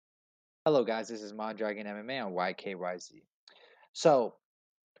Hello, guys. This is Mondragon MMA on YKYZ. So,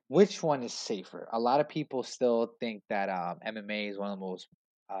 which one is safer? A lot of people still think that MMA is one of the most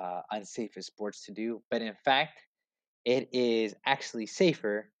unsafest sports to do, but in fact, it is actually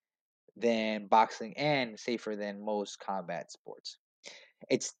safer than boxing and safer than most combat sports.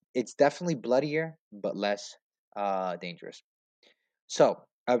 It's definitely bloodier, but less dangerous. So,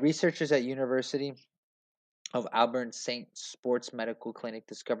 researchers at University of Albert Saint Sports Medical Clinic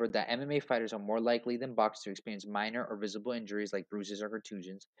discovered that MMA fighters are more likely than boxers to experience minor or visible injuries like bruises or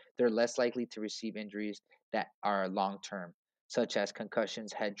contusions. They're less likely to receive injuries that are long term, such as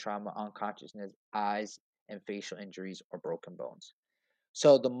concussions, head trauma, unconsciousness, eyes and facial injuries, or broken bones.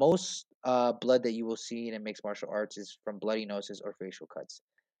 So, the most blood that you will see in mixed martial arts is from bloody noses or facial cuts.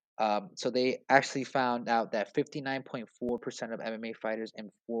 So they actually found out that 59.4% of MMA fighters and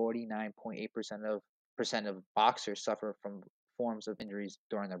 49.8% of boxers suffer from forms of injuries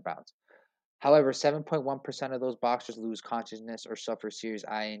during their bouts. However, 7.1% of those boxers lose consciousness or suffer serious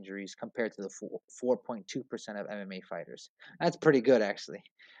eye injuries compared to the 4.2% of MMA fighters. That's pretty good, actually.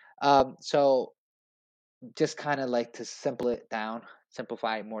 So just kind of like to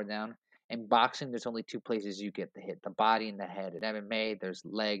simplify it more down. In boxing, there's only two places you get the hit: the body and the head. In MMA, there's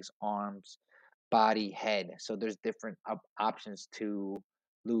legs, arms, body, head. So there's different options to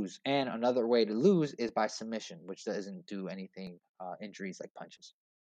lose. And another way to lose is by submission, which doesn't do anything injuries like punches.